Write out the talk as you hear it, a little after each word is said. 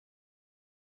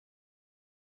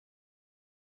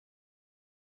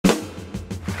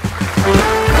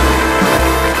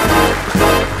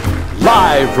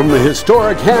from the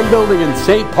historic Ham Building in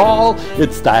St. Paul,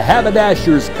 it's the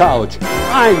Haberdasher's Couch.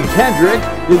 I'm Kendrick,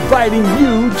 inviting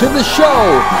you to the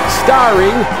show,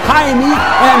 starring Heimie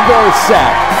and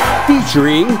Dorset,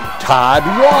 featuring Todd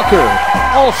Walker,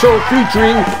 also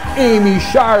featuring Amy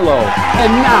Charlo.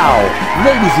 And now,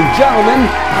 ladies and gentlemen,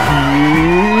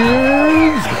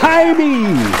 here's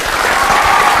Heimie.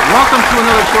 Welcome to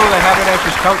another show of the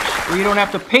Haberdasher's Couch, where you don't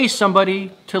have to pay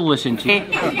somebody to listen to you.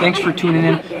 Thanks for tuning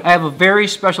in. I have a very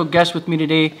special guest with me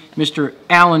today, Mr.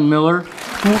 Allan Miller,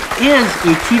 who is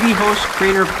a TV host,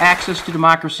 creator of Access to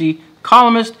Democracy,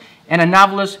 columnist, and a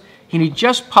novelist. And he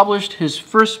just published his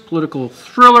first political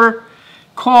thriller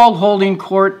called Holding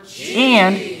Court,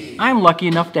 and I'm lucky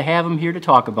enough to have him here to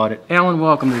talk about it. Allan,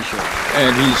 welcome to the show.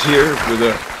 And he's here with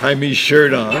a Heimie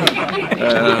shirt on,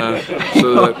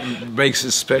 so that makes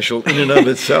it special in and of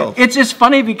itself. It's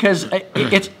funny because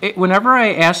whenever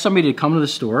I ask somebody to come to the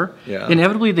store,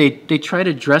 inevitably they try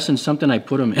to dress in something I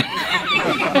put them in.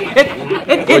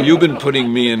 Well, you've been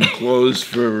putting me in clothes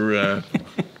for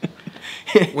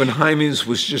when Heimie's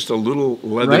was just a little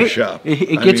leather shop.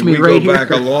 It gets me right here. We go back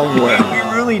a long way. We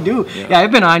really do. Yeah,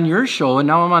 I've been on your show, and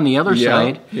now I'm on the other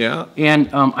side. Yeah. And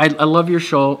I love your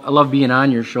show. I love being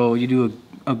on your show. You do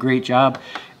a great job.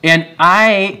 And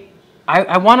I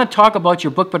want to talk about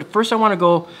your book, but first I want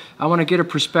to get a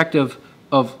perspective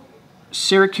of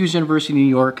Syracuse University, New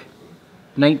York,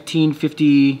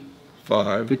 1955.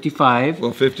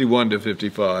 Well, 51 to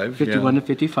 55. 51 to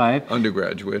 55.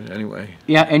 Undergraduate, anyway.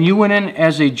 Yeah, and you went in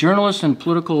as a journalist and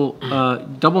political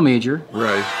double major.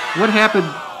 Right. What happened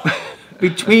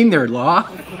between their law?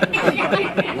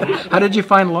 How did you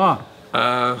find law?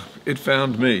 It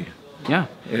found me. Yeah.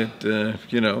 It,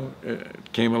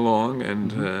 it came along,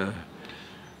 and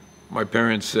my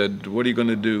parents said, "What are you going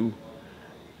to do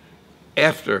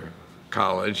after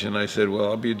college?" And I said, "Well,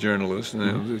 I'll be a journalist,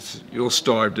 and you'll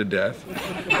starve to death."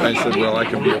 I said, "Well, I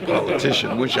can be a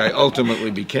politician," which I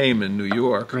ultimately became in New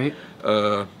York. Right.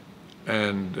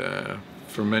 And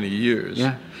for many years.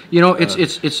 Yeah. You know,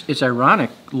 it's ironic.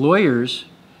 Lawyers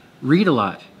read a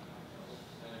lot,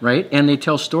 right? And they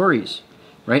tell stories,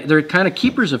 right? They're kind of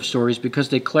keepers of stories because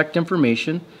they collect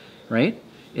information, right?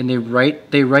 And they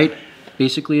write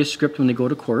basically a script when they go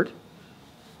to court,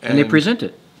 and they present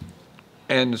it.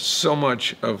 And so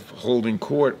much of Holding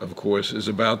Court, of course, is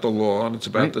about the law, and it's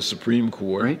about the Supreme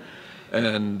Court,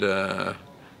 and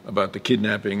about the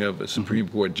kidnapping of a Supreme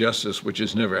Court justice, which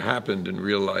has never happened in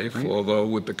real life, although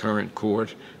with the current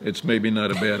court, it's maybe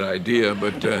not a bad idea,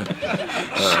 but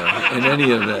in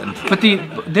any event. But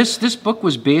this book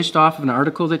was based off of an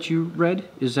article that you read?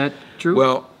 Is that true?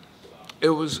 Well, it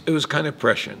was kind of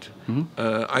prescient.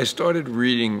 I started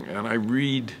reading, and I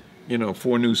read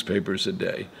 4 newspapers a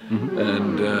day.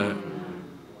 And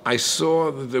I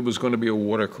saw that there was going to be a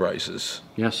water crisis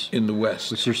in the West.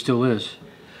 Which there still is.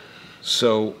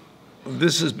 So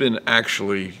this has been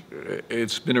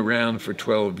it's been around for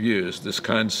 12 years, this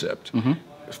concept.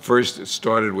 First it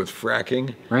started with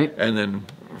fracking, and then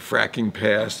fracking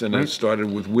passed, and it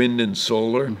started with wind and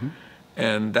solar,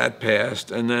 and that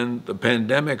passed, and then the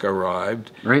pandemic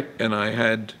arrived, and I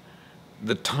had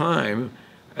the time.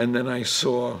 And then I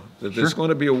saw that there's going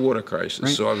to be a water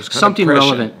crisis, so I was kind of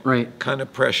prescient, kind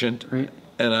of prescient,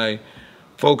 and I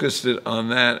focused it on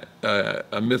that,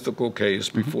 a mythical case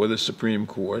before the Supreme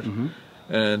Court,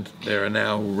 and there are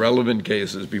now relevant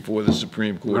cases before the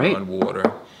Supreme Court on water.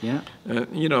 Yeah.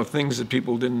 Things that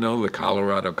people didn't know, the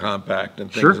Colorado Compact and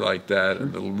things like that,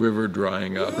 and the river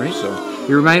drying up. So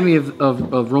you remind me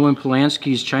of Roman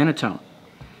Polanski's Chinatown,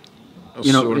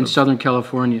 in Southern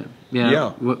California.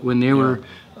 Yeah. When they were,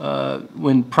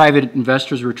 when private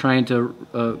investors were trying to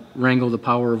wrangle the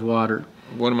power of water.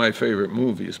 One of my favorite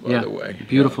movies, by the way.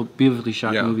 Beautifully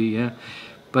shot movie. Yeah,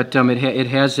 but it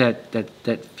has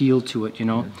that feel to it.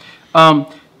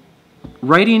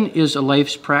 Writing is a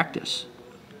life's practice.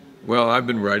 Well, I've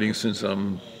been writing since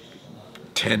I'm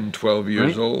 10, 12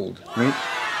 years old.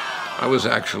 I was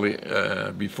actually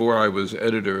before I was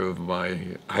editor of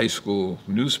my high school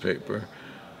newspaper.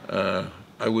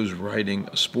 I was writing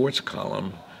a sports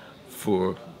column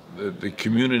for the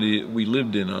community we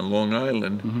lived in on Long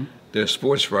Island. Their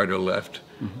sports writer left,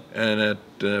 and at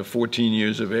 14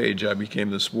 years of age, I became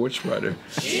the sports writer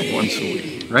once a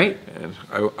week. And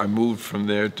I moved from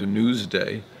there to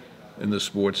Newsday in the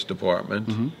sports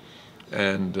department,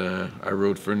 and I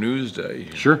wrote for Newsday.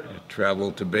 I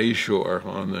traveled to Bayshore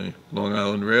on the Long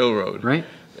Island Railroad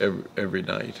every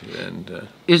night. And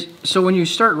so when you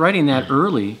start writing that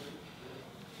early,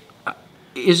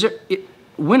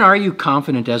 when are you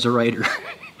confident as a writer?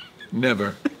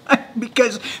 Never.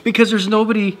 because there's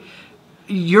nobody,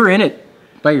 you're in it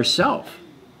by yourself.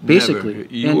 basically.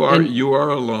 Never. You are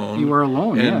alone. You are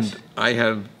alone, and yes. I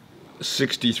have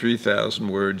 63,000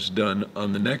 words done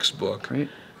on the next book. Right.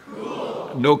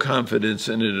 No confidence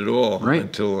in it at all Right.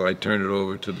 until I turn it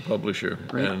over to the publisher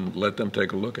and let them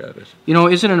take a look at it. You know,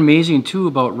 isn't it amazing, too,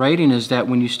 about writing is that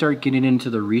when you start getting into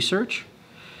the research,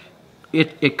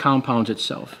 it compounds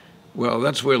itself. Well,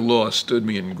 that's where law stood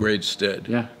me in great stead.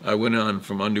 Yeah. I went on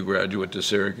from undergraduate to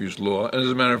Syracuse Law. And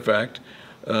as a matter of fact,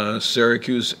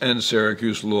 Syracuse and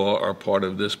Syracuse Law are part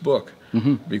of this book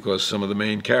because some of the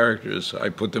main characters, I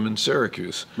put them in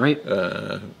Syracuse. Right.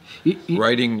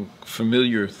 Writing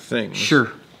familiar things.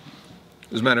 Sure.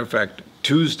 As a matter of fact,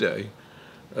 Tuesday,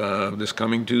 this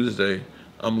coming Tuesday,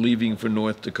 I'm leaving for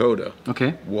North Dakota.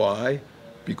 Okay. Why?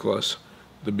 Because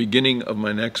the beginning of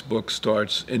my next book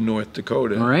starts in North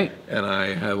Dakota. All right. And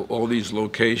I have all these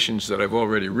locations that I've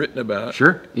already written about.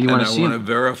 Sure. And I want to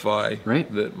verify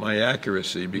right. that my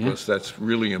accuracy, because that's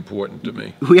really important to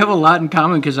me. We have a lot in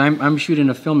common because I'm shooting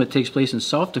a film that takes place in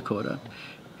South Dakota.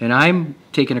 And I'm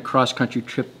taking a cross-country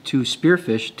trip to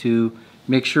Spearfish to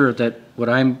make sure that what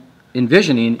I'm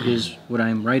envisioning is what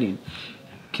I'm writing.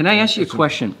 Can I ask you a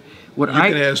question? You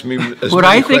can ask me as what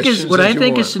many I think questions is what as I you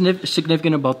think want. is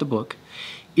significant about the book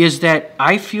is that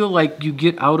I feel like you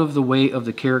get out of the way of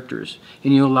the characters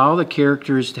and you allow the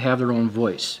characters to have their own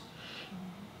voice.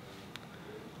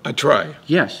 I try.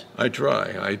 Yes. I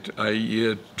try.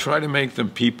 I try to make them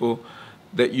people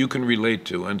that you can relate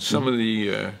to. And some of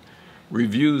the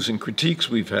reviews and critiques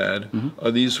we've had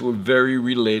are these were very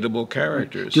relatable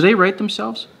characters. Do they write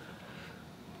themselves?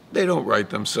 They don't write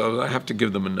themselves. I have to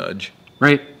give them a nudge.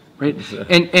 Right, right.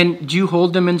 And do you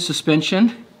hold them in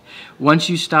suspension? Once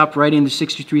you stop writing the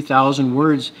 63,000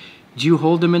 words, do you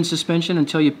hold them in suspension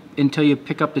until you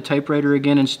pick up the typewriter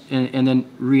again and then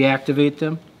reactivate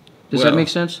them? Does that make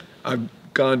sense? I've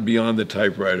gone beyond the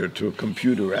typewriter to a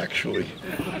computer, actually.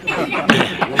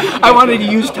 I wanted to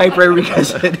use typewriter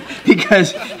because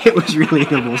it was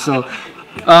relatable. So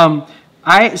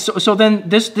then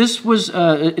this was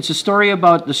it's a story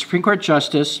about the Supreme Court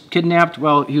justice kidnapped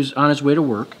while he was on his way to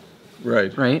work.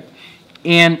 Right. Right.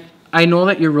 And I know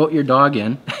that you wrote your dog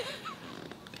in.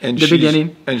 And the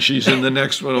beginning. And she's in the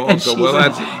next one also. Well,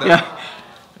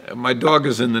 my dog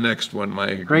is in the next one,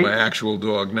 my actual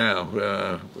dog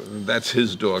now. That's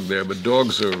his dog there, but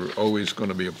dogs are always going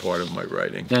to be a part of my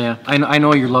writing. Yeah. I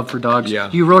know your love for dogs.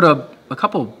 Yeah. You wrote a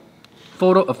couple,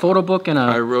 a photo book and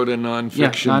I wrote a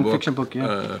nonfiction book.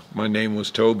 Yeah. My name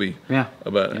was Toby. Yeah.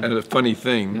 And the funny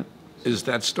thing is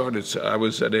that started, I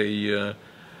was at a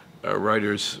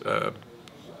writer's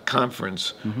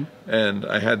conference, and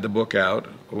I had the book out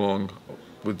along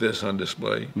with this on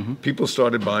display. People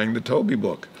started buying the Toby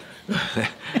book.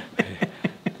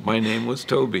 My name was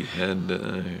Toby,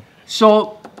 and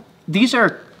so these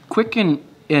are quick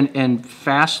and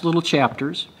fast little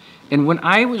chapters. And when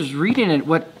I was reading it,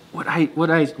 what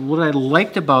I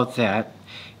liked about that,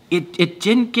 it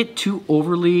didn't get too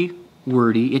overly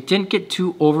wordy. It didn't get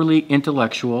too overly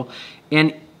intellectual,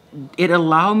 and it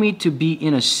allowed me to be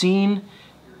in a scene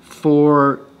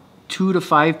for 2 to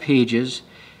 5 pages,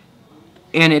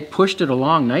 and it pushed it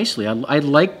along nicely. I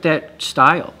liked that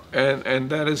style. And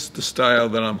that is the style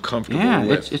that I'm comfortable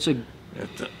with. It's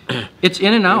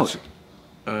in and out.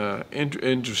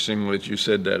 Interesting that you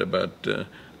said that about the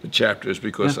chapters,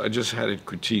 because I just had it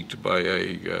critiqued by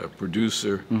a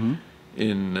producer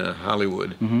in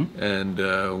Hollywood, and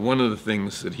one of the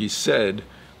things that he said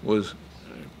was,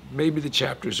 maybe the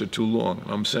chapters are too long.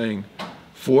 I'm saying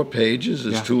 4 pages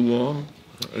is too long.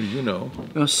 You know,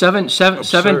 seven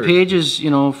pages. You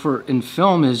know, for in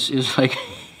film is like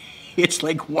it's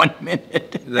like 1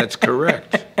 minute. That's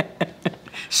correct.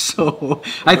 So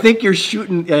I think you're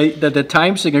shooting the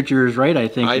time signature is right. I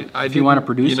think if you want to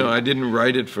produce it. I didn't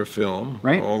write it for film,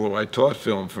 right? Although I taught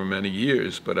film for many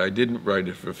years, but I didn't write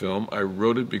it for film. I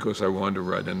wrote it because I wanted to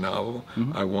write a novel.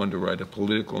 I wanted to write a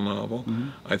political novel.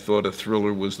 I thought a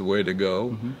thriller was the way to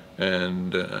go,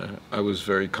 and I was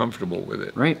very comfortable with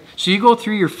it. Right. So you go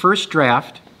through your first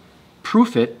draft,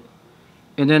 proof it,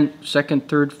 and then second,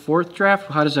 third, fourth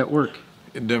draft. How does that work?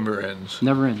 It never ends.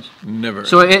 Never ends. Never.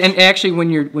 So, ends. And actually,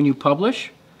 when you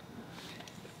publish,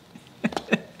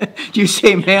 do you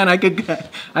say, "Man, I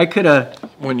could have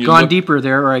gone deeper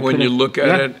there," or I could? When you look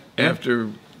at it after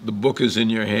the book is in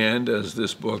your hand, as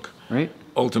this book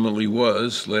ultimately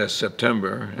was last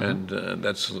September, and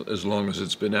that's as long as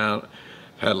it's been out.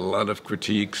 Had a lot of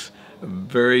critiques,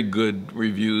 very good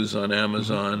reviews on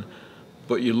Amazon,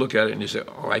 but you look at it and you say,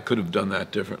 "Oh, I could have done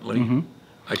that differently.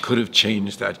 I could have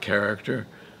changed that character,"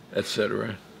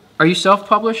 etc. Are you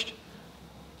self-published?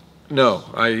 No,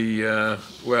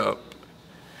 well,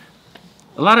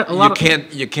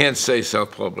 You can't say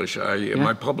self-publish.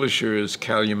 My publisher is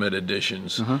Calumet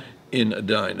Editions in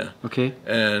Edina. Okay.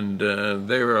 And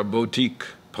they're a boutique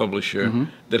publisher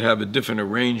that have a different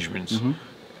arrangements.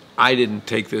 I didn't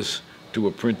take this to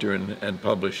a printer and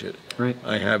publish it. Right.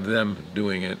 I have them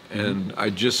doing it, and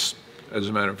as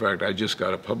a matter of fact, I just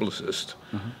got a publicist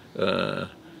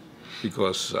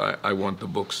because I want the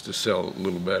books to sell a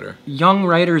little better. Young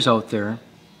writers out there,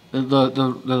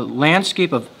 the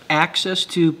landscape of access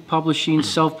to publishing,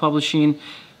 self-publishing,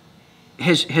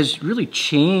 has really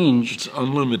changed. It's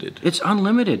unlimited. It's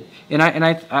unlimited, and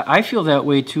I feel that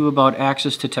way too about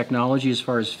access to technology as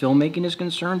far as filmmaking is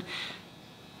concerned.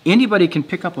 Anybody can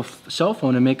pick up a cell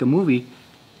phone and make a movie.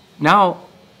 Now,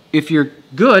 if you're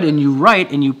good and you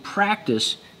write and you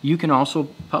practice, you can also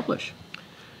publish.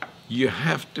 You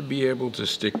have to be able to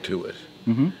stick to it.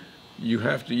 You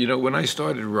have to, when I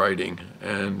started writing,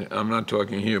 and I'm not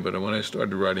talking here, but when I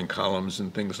started writing columns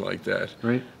and things like that,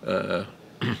 right.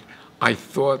 I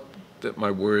thought that my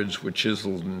words were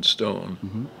chiseled in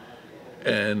stone,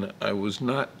 and I was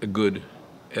not a good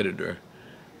editor.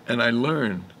 And I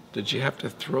learned that you have to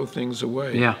throw things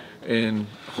away. Yeah. In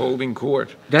holding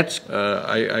court,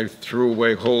 I threw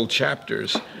away whole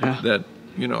chapters that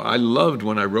I loved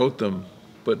when I wrote them,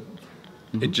 but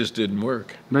it just didn't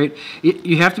work. Right.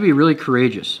 You have to be really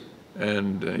courageous.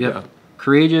 And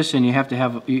courageous, and you have to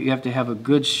have a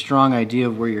good, strong idea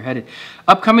of where you're headed.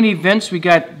 Upcoming events: we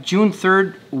got June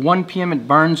 3rd, 1 p.m. at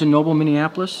Barnes & Noble,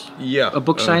 Minneapolis. Yeah. A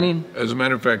book signing. As a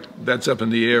matter of fact, that's up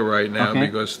in the air right now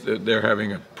because they're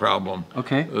having a problem.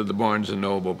 Okay. The Barnes &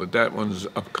 Noble, but that one's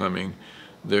upcoming.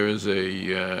 There is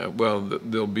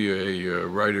there'll be a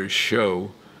writer's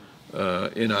show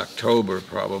in October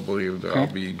probably. I'll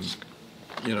be,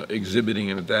 exhibiting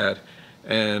at that,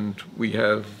 and we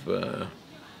have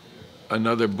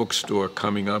another bookstore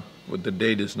coming up, but the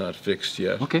date is not fixed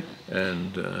yet. Okay.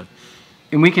 And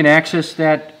we can access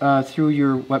that through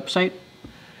your website?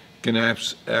 Can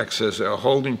access a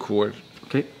holding court.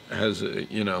 Okay. Has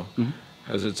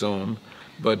has its own,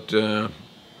 but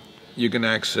you can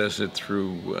access it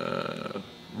through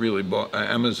really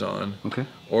Amazon. Okay.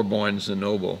 Or Barnes &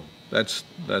 Noble. That's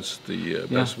the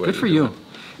best way. Good for you.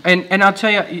 And I'll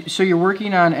tell you, so you're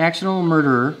working on Accidental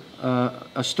Murderer,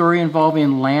 a story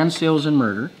involving land sales and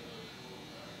murder,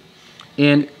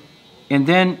 and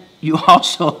then you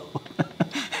also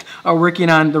are working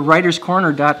on the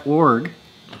writerscorner.org.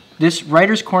 This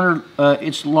Writers Corner,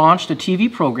 it's launched a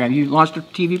TV program. You launched a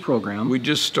TV program. We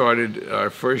just started. Our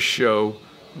first show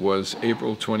was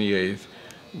April 28th,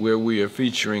 where we are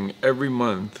featuring every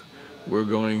month. We're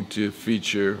going to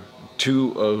feature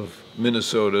 2 of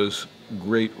Minnesota's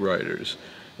great writers.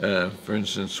 For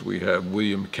instance, we have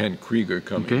William Kent Krueger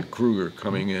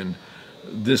coming in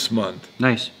this month.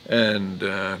 Nice. And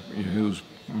who's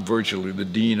virtually the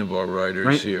dean of our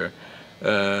writers here,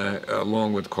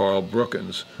 along with Carl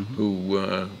Brookins,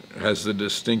 who has the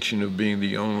distinction of being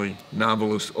the only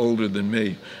novelist older than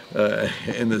me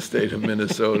in the state of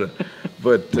Minnesota.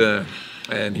 But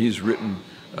and he's written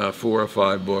 4 or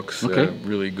 5 books,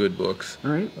 really good books,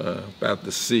 about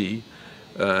the sea.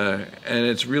 And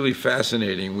it's really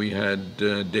fascinating. We had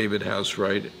David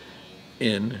Housewright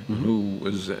who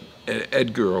was an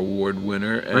Edgar Award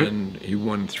winner, and he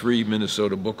won 3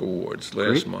 Minnesota Book Awards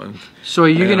last month. So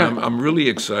I'm really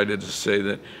excited to say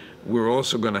that we're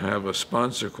also going to have a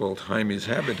sponsor called Heimie's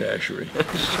Haberdashery.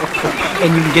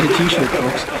 And you can get a T-shirt,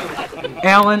 folks.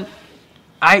 Allan,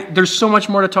 there's so much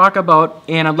more to talk about,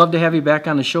 and I'd love to have you back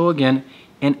on the show again.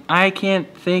 And I can't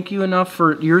thank you enough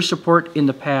for your support in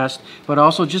the past, but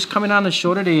also just coming on the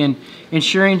show today and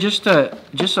sharing just a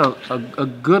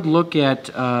good look at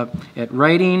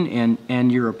writing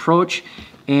and your approach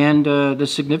and the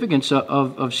significance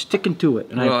of sticking to it.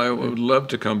 And I would love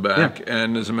to come back,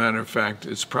 and as a matter of fact,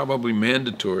 it's probably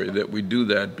mandatory that we do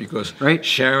that because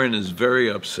Sharon is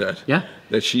very upset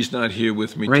that she's not here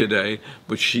with me today,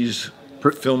 but she's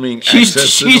filming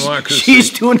Access to Democracy. She's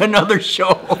doing another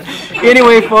show.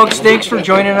 Anyway, folks, thanks for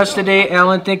joining us today.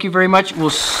 Allan, thank you very much.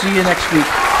 We'll see you next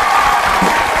week.